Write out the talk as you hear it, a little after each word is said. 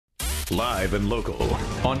Live and local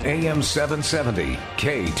on AM 770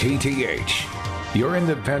 KTTH. Your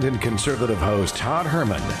independent conservative host, Todd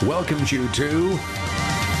Herman, welcomes you to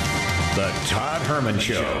The Todd Herman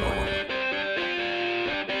Show.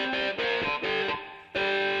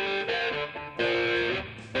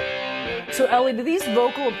 So, Ellie, do these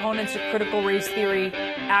vocal opponents of critical race theory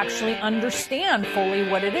actually understand fully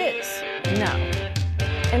what it is? No.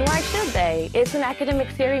 And why should they? It's an academic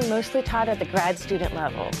theory mostly taught at the grad student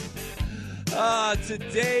level.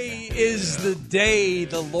 Today is the day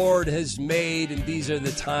the Lord has made, and these are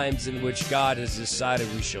the times in which God has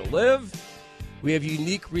decided we shall live. We have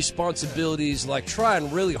unique responsibilities like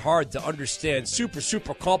trying really hard to understand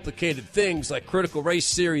super complicated things like critical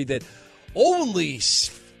race theory that only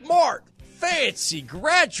smart, fancy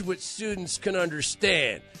graduate students can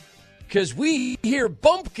understand. Because we here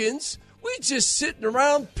bumpkins, we just sitting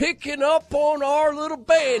around picking up on our little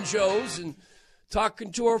banjos and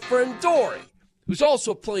talking to our friend Dori, who's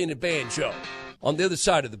also playing a banjo on the other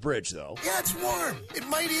side of the bridge, though. Yeah, it's warm. It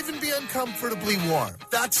might even be uncomfortably warm.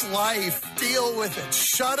 That's life. Deal with it.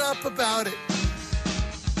 Shut up about it.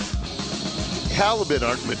 Halibut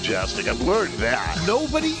aren't majestic. I've learned that.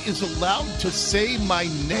 Nobody is allowed to say my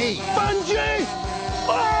name. Bungie!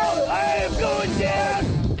 Oh, I am going down!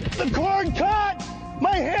 The cord caught!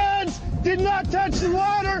 My hands did not touch the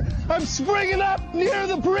water! I'm springing up near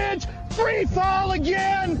the bridge! Free fall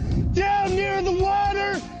again! Down near the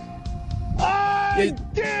water! I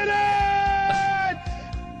did it!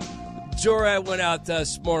 Dori went out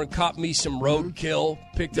this morning, caught me some roadkill,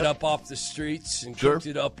 picked it up off the streets, and cooked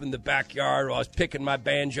it up in the backyard while I was picking my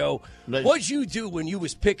banjo. Nice. What'd you do when you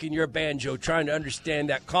was picking your banjo, trying to understand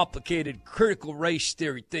that complicated critical race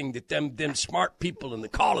theory thing that them smart people in the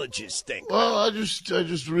colleges think? Well, I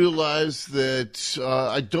just realized that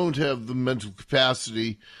I don't have the mental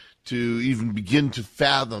capacity to even begin to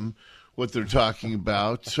fathom what they're talking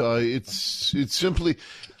about. It's simply,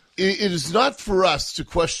 it is not for us to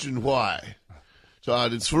question why,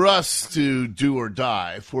 Todd. It's for us to do or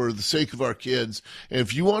die for the sake of our kids. And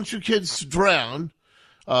if you want your kids to drown,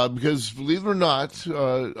 because believe it or not,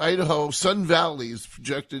 Idaho, Sun Valley is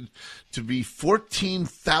projected to be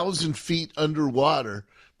 14,000 feet underwater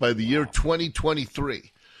by the year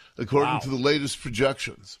 2023, according to the latest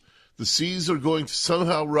projections. The seas are going to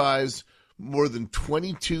somehow rise more than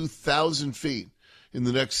 22,000 feet in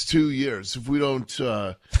the next 2 years if we don't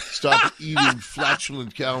stop eating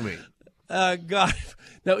flatulent cow meat. God.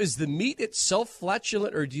 Now, is the meat itself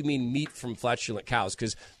flatulent, or do you mean meat from flatulent cows?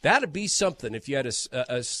 Because that'd be something if you had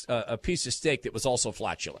a piece of steak that was also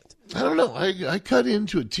flatulent. I don't know. I cut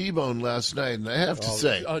into a T-bone last night, and I have to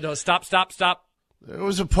say. Oh, no, stop. There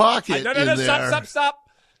was a pocket in there. Stop.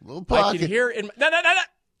 Little pocket. I can hear it. No.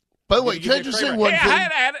 By the way, can I just say one thing? I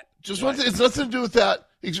had it. Just one thing. It's nothing to do with that.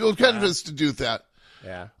 It kind of has to do with that.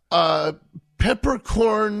 Yeah.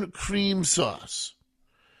 Peppercorn cream sauce.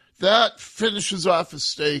 That finishes off a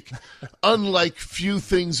steak, unlike few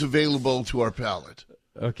things available to our palate.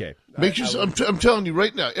 Okay. I'm telling you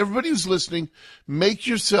right now, everybody who's listening, make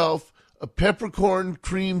yourself a peppercorn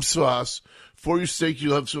cream sauce for your steak.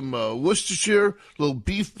 You'll have some Worcestershire, a little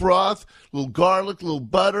beef broth, a little garlic, a little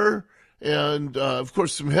butter, and, of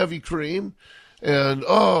course, some heavy cream. And,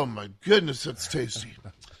 oh, my goodness, that's tasty.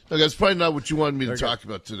 Now, that's probably not what you wanted me to talk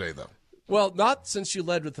about today, though. Well, not since you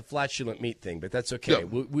led with the flatulent meat thing, but that's okay. Yeah.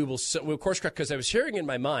 We'll course correct, because I was hearing in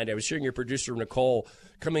my mind, I was hearing your producer, Nicole,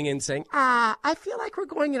 coming in saying, I feel like we're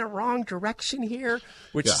going in a wrong direction here,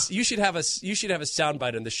 which you should have a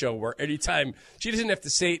soundbite on the show where anytime she doesn't have to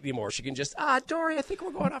say it anymore. She can just, Dori, I think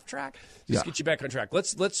we're going off track. Just get you back on track.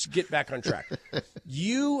 Let's get back on track.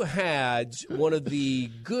 You had one of the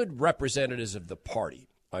good representatives of the party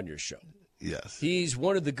on your show. Yes. He's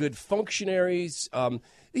one of the good functionaries, and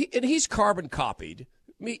he's carbon copied.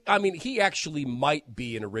 I mean, he actually might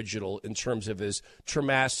be an original in terms of his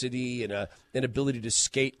tenacity and an ability to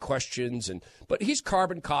skate questions, but he's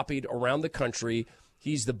carbon copied around the country.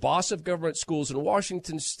 He's the boss of government schools in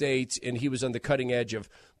Washington State, and he was on the cutting edge of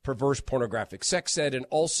perverse pornographic sex ed and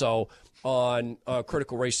also on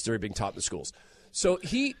critical race theory being taught in the schools. So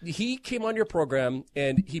he came on your program,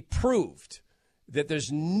 and he proved that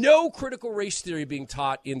there's no critical race theory being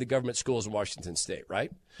taught in the government schools in Washington State,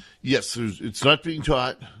 right? Yes, it's not being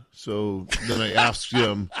taught. So then I asked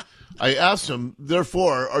him,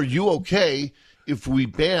 therefore, are you okay if we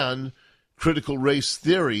ban critical race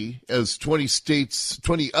theory as 20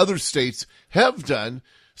 other states have done,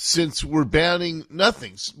 since we're banning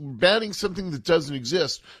nothing, banning something that doesn't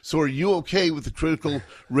exist? So are you okay with the critical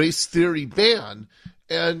race theory ban?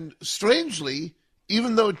 And strangely,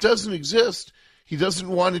 even though it doesn't exist, he doesn't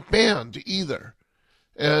want it banned either.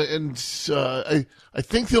 I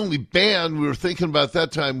think the only ban we were thinking about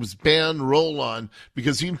that time was ban roll-on,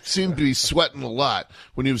 because he seemed to be sweating a lot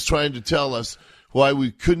when he was trying to tell us why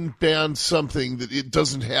we couldn't ban something that it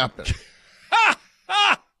doesn't happen.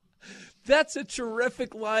 That's a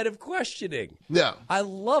terrific line of questioning. Yeah. I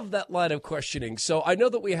love that line of questioning. So I know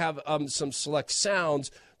that we have some select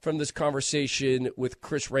sounds from this conversation with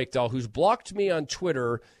Chris Rakedal, who's blocked me on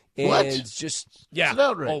Twitter. And What? Just, yeah. It's an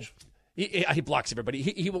outrage. He blocks everybody.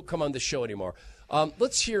 He won't come on the show anymore.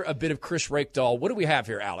 Let's hear a bit of Chris Rakedal. What do we have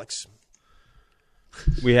here, Alex?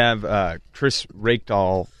 We have Chris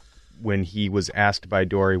Rakedal when he was asked by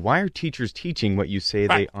Dori, why are teachers teaching what you say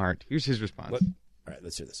they aren't? Here's his response. All right,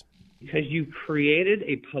 let's hear this. Because you created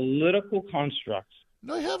a political construct.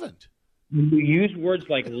 No, I haven't. You use words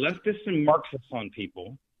like leftist and Marxist on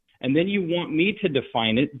people, and then you want me to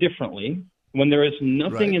define it differently when there is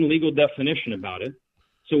nothing in legal definition about it.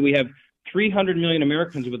 So we have 300 million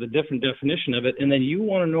Americans with a different definition of it, and then you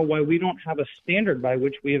want to know why we don't have a standard by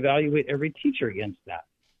which we evaluate every teacher against that.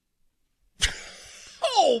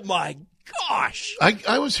 Oh, my gosh.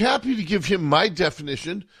 I was happy to give him my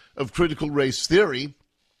definition of critical race theory,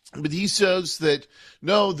 but he says that,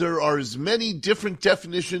 no, there are as many different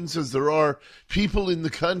definitions as there are people in the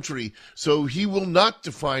country, so he will not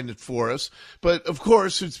define it for us. But, of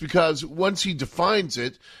course, it's because once he defines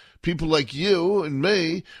it, people like you and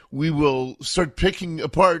me, we will start picking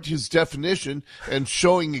apart his definition and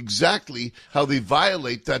showing exactly how they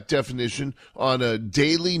violate that definition on a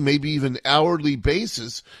daily, maybe even hourly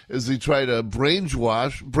basis as they try to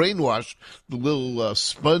brainwash the little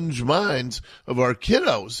sponge minds of our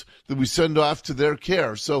kiddos that we send off to their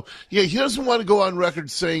care. So, yeah, he doesn't want to go on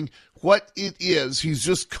record saying what it is. He's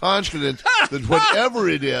just confident that whatever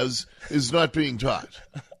it is not being taught.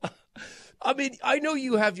 I mean, I know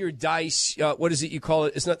you have your dice. What is it you call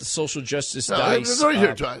it? It's not the social justice No, dice. It's right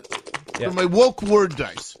here, Todd. They're my woke word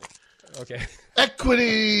dice. Okay.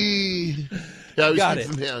 Equity. Yeah, I was Got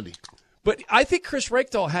keeping it. them handy. But I think Chris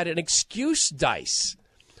Rakedal had an excuse dice.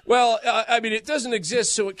 Well, I mean, it doesn't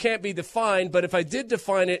exist, so it can't be defined. But if I did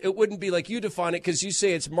define it, it wouldn't be like you define it because you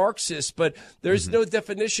say it's Marxist. But there's no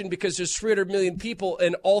definition because there's 300 million people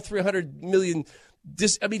and all 300 million.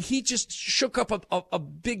 He just shook up a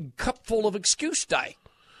big cup full of excuse die.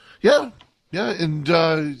 Yeah, and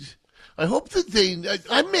I hope that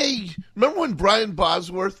I may remember when Brian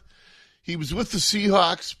Bosworth, he was with the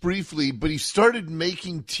Seahawks briefly, but he started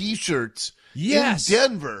making T-shirts in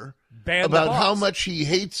Denver about how much he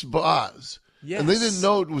hates Boz. Yes. And they didn't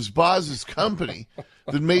know it was Boz's company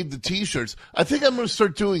that made the T-shirts. I think I'm going to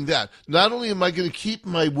start doing that. Not only am I going to keep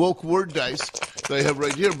my woke word dice that I have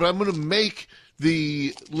right here, but I'm going to make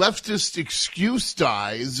the leftist excuse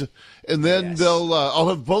dies, and then I'll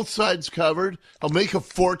have both sides covered. I'll make a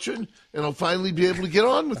fortune, and I'll finally be able to get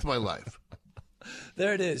on with my life.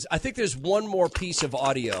 There it is. I think there's one more piece of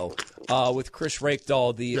audio with Chris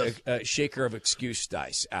Rakedal, the shaker of excuse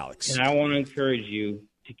dice, Alex. And I want to encourage you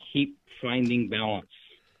to keep finding balance.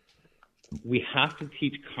 We have to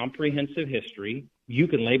teach comprehensive history. You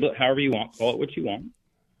can label it however you want, call it what you want.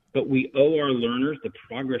 But we owe our learners the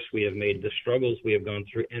progress we have made, the struggles we have gone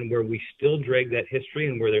through, and where we still drag that history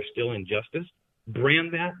and where there's still injustice.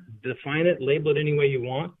 Brand that, define it, label it any way you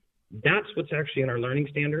want. That's what's actually in our learning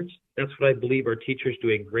standards. That's what I believe our teachers do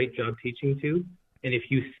a great job teaching to. And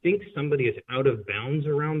if you think somebody is out of bounds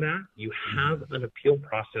around that, you have an appeal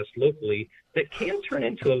process locally that can turn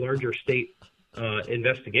into a larger state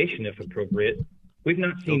investigation if appropriate. We've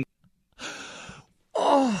not seen.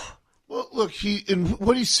 Well, look,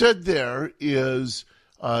 what he said there is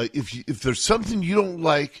if there's something you don't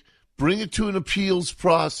like, bring it to an appeals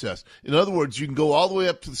process. In other words, you can go all the way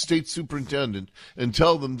up to the state superintendent and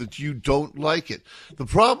tell them that you don't like it. The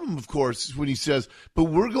problem, of course, is when he says, but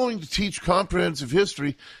we're going to teach comprehensive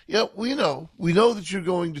history. Yeah, we know. We know that you're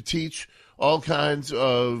going to teach all kinds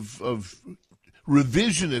of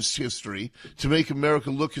revisionist history to make America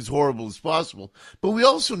look as horrible as possible. But we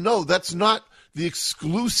also know that's not the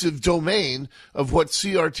exclusive domain of what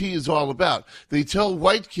CRT is all about. They tell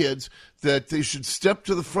white kids that they should step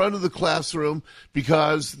to the front of the classroom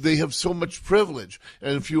because they have so much privilege.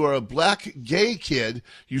 And if you are a black gay kid,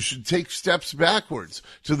 you should take steps backwards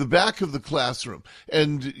to the back of the classroom.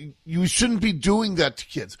 And you shouldn't be doing that to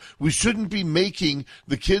kids. We shouldn't be making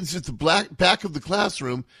the kids at the back of the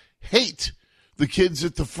classroom hate the kids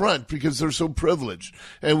at the front because they're so privileged.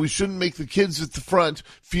 And we shouldn't make the kids at the front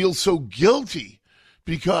feel so guilty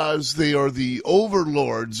because they are the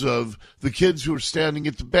overlords of the kids who are standing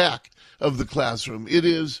at the back of the classroom.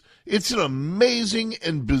 It's an amazing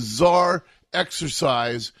and bizarre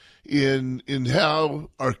exercise in how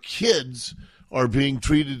our kids are being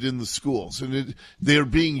treated in the schools, and they're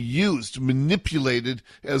being manipulated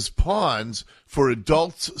as pawns for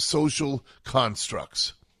adults' social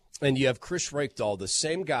constructs. And you have Chris Reykdal, the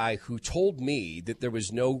same guy who told me that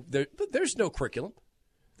there's no curriculum.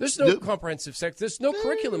 There's no comprehensive sex. There's no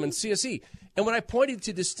curriculum in CSE. And when I pointed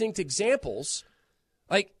to distinct examples,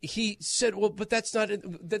 like he said, well, but that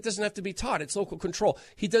doesn't have to be taught. It's local control.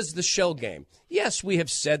 He does the shell game. Yes, we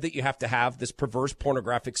have said that you have to have this perverse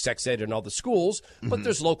pornographic sex ed in all the schools, but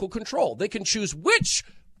there's local control. They can choose which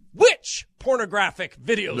pornographic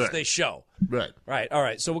videos they show. Right. All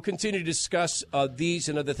right. So we'll continue to discuss these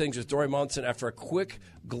and other things with Dori Monson after a quick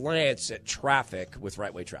glance at traffic with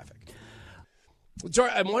Right Way Traffic.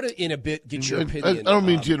 Dori, I want to, in a bit, get your opinion. I don't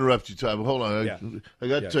mean to interrupt you, Tom. Hold on.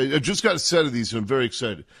 I just got a set of these, and I'm very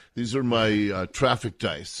excited. These are my traffic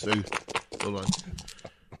dice. Hold on.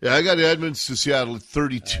 Yeah, I got Edmonds to Seattle at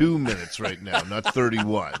 32 minutes right now, not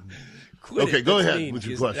 31. Okay, go ahead with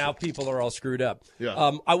your question. Now people are all screwed up.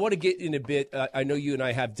 Yeah. I want to get in a bit. I know you and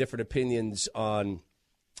I have different opinions on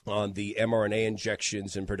the mRNA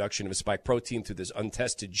injections and production of a spike protein through this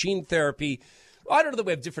untested gene therapy. I don't know that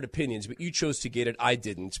we have different opinions, but you chose to get it. I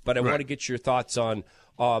didn't. But I want to get your thoughts on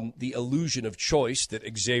the illusion of choice that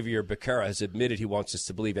Xavier Becerra has admitted he wants us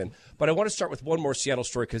to believe in. But I want to start with one more Seattle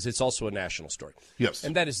story because it's also a national story. Yes.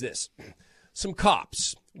 And that is this. Some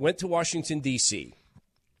cops went to Washington, D.C.,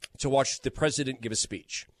 to watch the president give a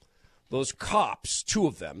speech. Those cops, two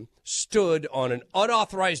of them, stood on an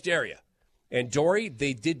unauthorized area. And, Dori,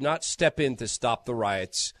 they did not step in to stop the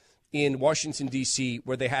riots in Washington, D.C.,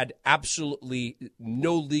 where they had absolutely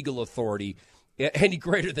no legal authority, any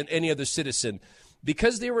greater than any other citizen.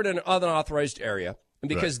 Because they were in an unauthorized area and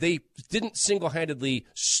because they didn't single-handedly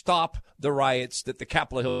stop the riots that the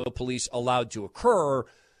Capitol Hill police allowed to occur,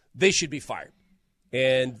 they should be fired.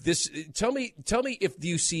 And this, tell me if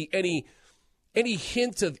you see any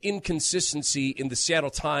hint of inconsistency in the Seattle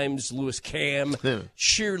Times, Louis Cam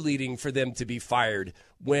cheerleading for them to be fired.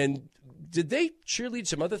 Did they cheerlead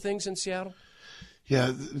some other things in Seattle?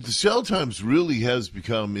 Yeah, the Seattle Times really has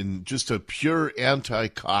become in just a pure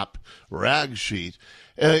anti-cop rag sheet.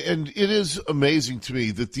 And it is amazing to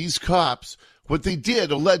me that these cops, what they did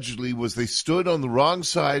allegedly was they stood on the wrong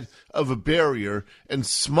side of a barrier and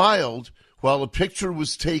smiled while a picture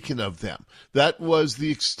was taken of them. That was the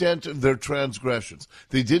extent of their transgressions.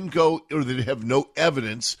 They didn't go, or they have no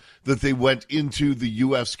evidence that they went into the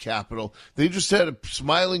U.S. Capitol. They just had a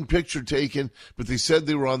smiling picture taken, but they said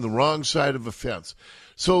they were on the wrong side of a fence.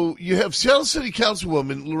 So you have Seattle City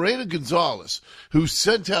Councilwoman Lorena Gonzalez, who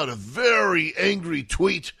sent out a very angry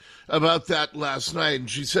tweet about that last night, and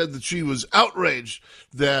she said that she was outraged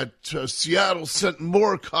that Seattle sent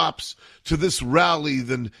more cops to this rally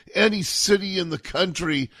than any city in the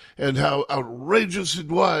country and how outrageous it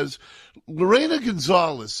was. Lorena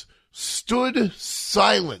Gonzalez stood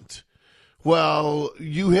silent while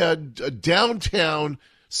you had a downtown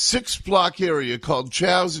 6-block area called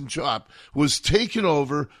Chow's and Chop was taken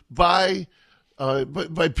over by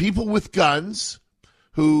people with guns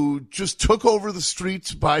who just took over the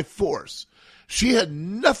streets by force. She had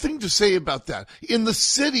nothing to say about that. In the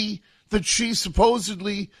city that she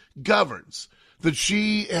supposedly governs, that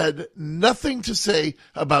she had nothing to say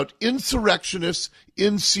about insurrectionists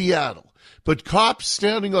in Seattle. But cops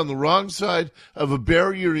standing on the wrong side of a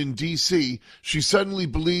barrier in D.C., she suddenly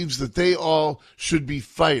believes that they all should be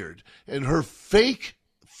fired. And her fake,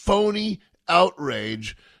 phony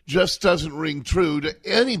outrage just doesn't ring true to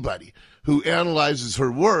anybody who analyzes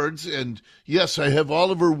her words. And yes, I have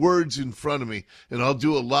all of her words in front of me, and I'll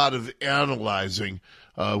do a lot of analyzing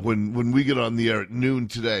when we get on the air at noon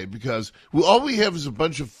today, because all we have is a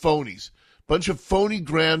bunch of phonies, bunch of phony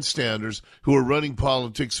grandstanders who are running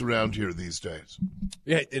politics around here these days.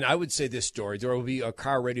 Yeah, and I would say this story. There will be a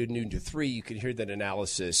car radio noon to 3. You can hear that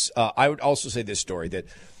analysis. I would also say this story, that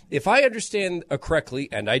if I understand correctly,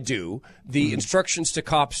 and I do, the instructions to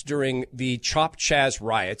cops during the Chop Chaz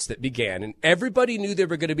riots that began, and everybody knew they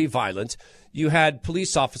were going to be violent. You had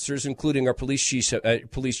police officers, including our police chief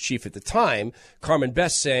at the time, Carmen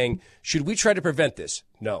Best, saying, should we try to prevent this?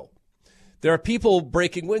 No. There are people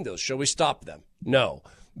breaking windows. Shall we stop them? No.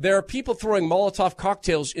 There are people throwing Molotov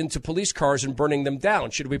cocktails into police cars and burning them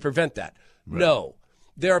down. Should we prevent that? Right. No.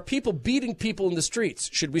 There are people beating people in the streets.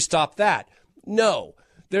 Should we stop that? No.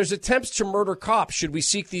 There's attempts to murder cops. Should we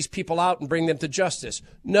seek these people out and bring them to justice?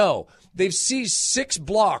 No. They've seized 6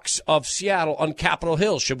 blocks of Seattle on Capitol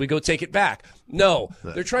Hill. Should we go take it back? No.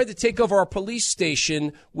 They're trying to take over our police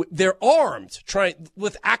station. They're armed,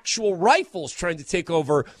 with actual rifles, trying to take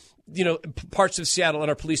over, parts of Seattle and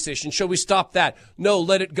our police station. Shall we stop that? No,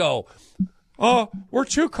 let it go. we're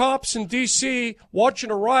two cops in D.C.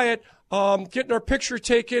 watching a riot, getting our picture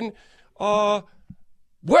taken.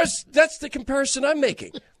 That's the comparison I'm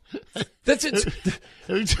making. That's it.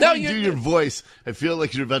 Every time you do your voice, I feel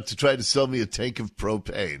like you're about to try to sell me a tank of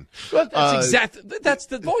propane. Well, that's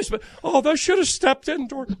the voice. But they should have stepped in,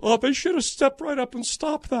 Dori. They should have stepped right up and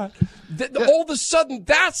stopped that. All of a sudden,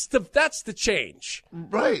 that's the change.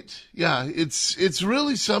 Right? Yeah, it's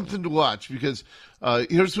really something to watch because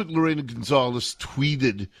here's what Lorena Gonzalez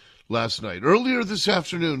tweeted last night. Earlier this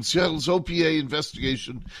afternoon, Seattle's OPA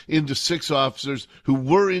investigation into 6 officers who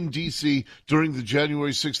were in D.C. during the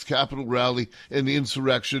January 6th Capitol rally and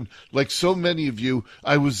insurrection. Like so many of you,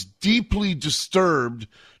 I was deeply disturbed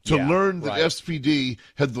to learn that SPD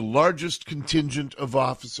had the largest contingent of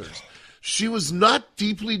officers. She was not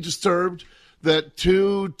deeply disturbed that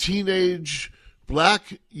 2 teenage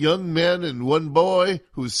black young men and 1 boy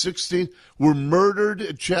who was 16 were murdered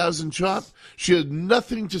at Chaz and Chop. She had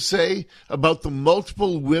nothing to say about the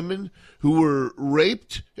multiple women who were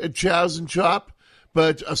raped at Chaz and Chop,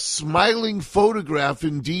 but a smiling photograph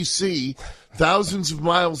in D.C., thousands of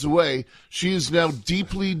miles away, she is now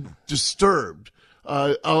deeply disturbed.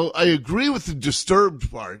 I agree with the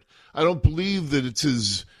disturbed part. I don't believe that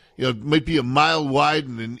it's it might be a mile wide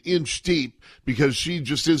and an inch deep because she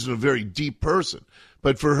just isn't a very deep person.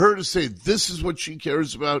 But for her to say this is what she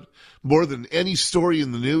cares about more than any story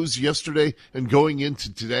in the news yesterday and going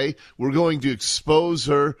into today, we're going to expose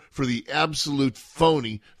her for the absolute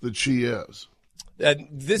phony that she is.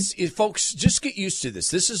 Folks, just get used to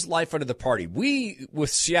this. This is life under the party. We,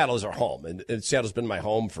 with Seattle as our home, and Seattle's been my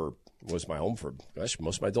home for most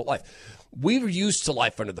of my adult life. We were used to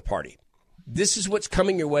life under the party. This is what's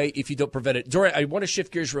coming your way if you don't prevent it. Dori, I want to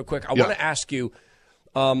shift gears real quick. I want to ask you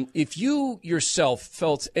if you yourself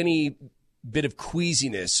felt any bit of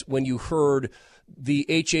queasiness when you heard the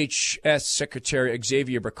HHS Secretary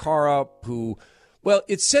Xavier Becerra, who, well,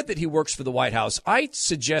 it's said that he works for the White House. I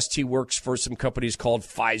suggest he works for some companies called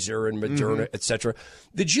Pfizer and Moderna, et cetera.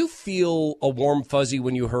 Did you feel a warm fuzzy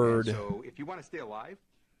when you heard? So if you want to stay alive,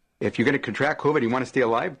 if you're going to contract COVID and you want to stay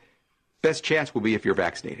alive, best chance will be if you're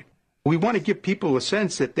vaccinated. We want to give people a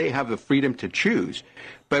sense that they have the freedom to choose,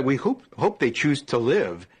 but we hope they choose to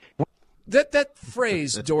live. That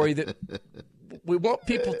phrase, Dori, that we want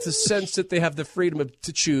people to sense that they have the freedom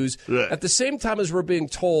to choose at the same time as we're being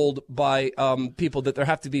told by people that there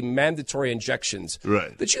have to be mandatory injections.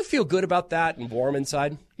 Right. Did you feel good about that and warm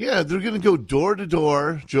inside? Yeah, they're going to go door to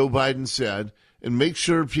door, Joe Biden said, and make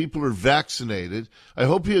sure people are vaccinated. I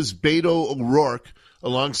hope he has Beto O'Rourke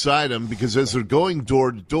alongside him, because as they're going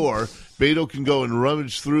door to door, Beto can go and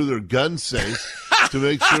rummage through their gun safe to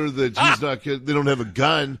make sure that they don't have a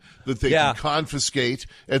gun that they can confiscate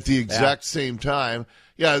at the exact same time.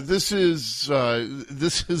 Yeah, this is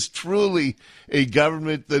truly a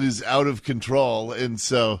government that is out of control, and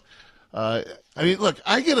so I mean, look,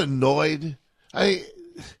 I get annoyed. I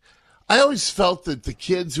always felt that the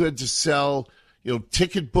kids who had to sell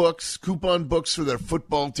ticket books, coupon books for their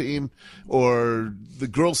football team, or the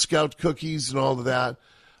Girl Scout cookies and all of that.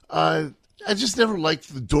 I just never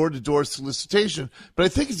liked the door-to-door solicitation, but I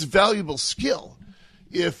think it's a valuable skill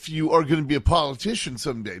if you are going to be a politician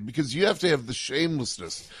someday, because you have to have the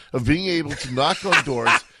shamelessness of being able to knock on doors,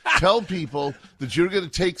 tell people that you're going to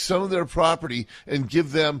take some of their property and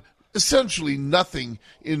give them essentially nothing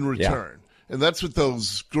in return. And that's what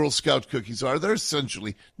those Girl Scout cookies are. They're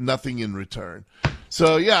essentially nothing in return.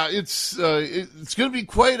 So, yeah, it's going to be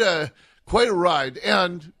quite a ride.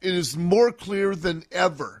 And it is more clear than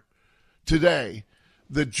ever today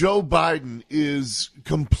that Joe Biden is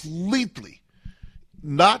completely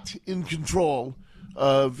not in control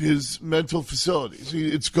of his mental facilities.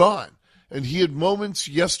 It's gone. And he had moments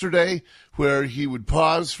yesterday where he would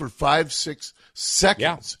pause for 5-6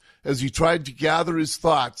 seconds as he tried to gather his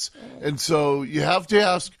thoughts. And so you have to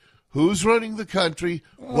ask, who's running the country?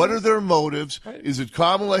 What are their motives? Is it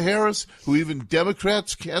Kamala Harris, who even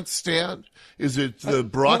Democrats can't stand? Is it the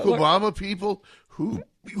Barack Obama people? Who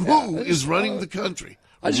is running the country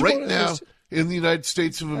right now in the United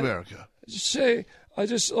States of America? And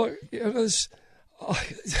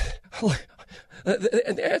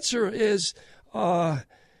the answer is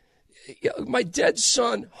my dead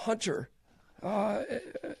son, Hunter,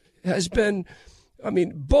 has been,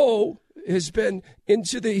 Bo has been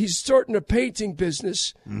he's starting a painting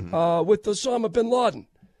business with Osama bin Laden.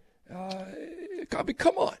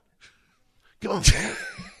 Come on. Come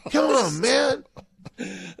on, man.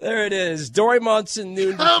 There it is. Dori Monson,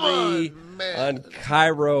 noon to 3 on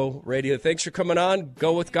Cairo Radio. Thanks for coming on.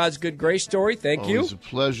 Go with God's good grace, Dori. Thank you. Always a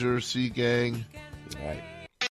pleasure. See you, gang. All right.